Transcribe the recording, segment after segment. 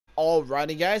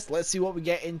Alrighty guys, let's see what we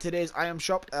get in today's item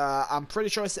shop. I'm pretty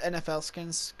sure it's the NFL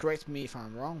skins, correct me if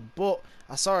I'm wrong, but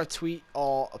I saw a tweet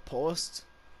or a post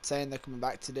saying they're coming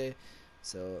back today,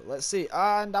 so let's see.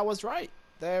 And I was right,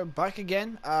 they're back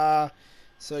again.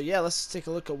 So yeah, let's take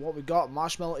a look at what we got.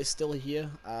 Marshmello is still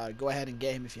here. Go ahead and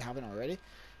get him if you haven't already.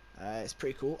 It's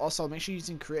pretty cool. Also, make sure you're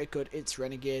using creator code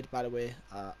itsrenegade, by the way.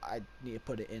 I need to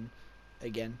put it in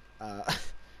again,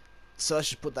 so let's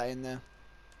just put that in there.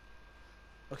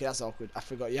 Okay, that's awkward. I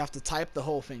forgot. You have to type the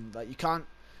whole thing. Like, you can't...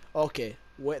 Okay,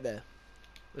 wait there.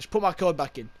 Let's put my code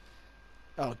back in.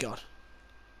 Oh, God.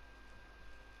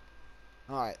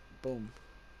 Alright, boom.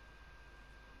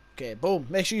 Okay, boom.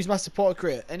 Make sure you use my support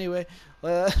creator. Anyway,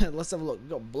 let's have a look.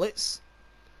 We've got Blitz,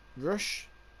 Rush,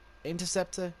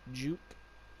 Interceptor, Juke.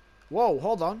 Whoa,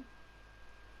 hold on.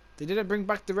 They didn't bring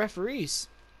back the referees.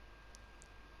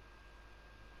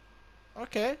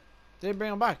 Okay. They didn't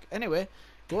bring them back. Anyway,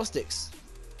 GLOWSTICKS.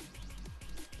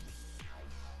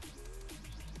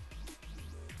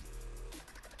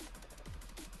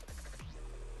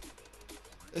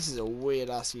 This is a weird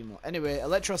ass emote. Anyway,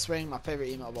 Electro Swing, my favorite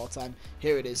emote of all time.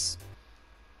 Here it is.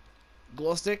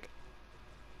 Glow stick.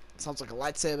 Sounds like a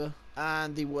lightsaber.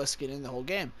 And the worst skin in the whole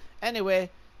game. Anyway,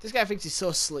 this guy thinks he's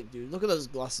so slick, dude. Look at those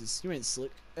glasses. You ain't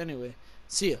slick. Anyway,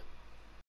 see ya.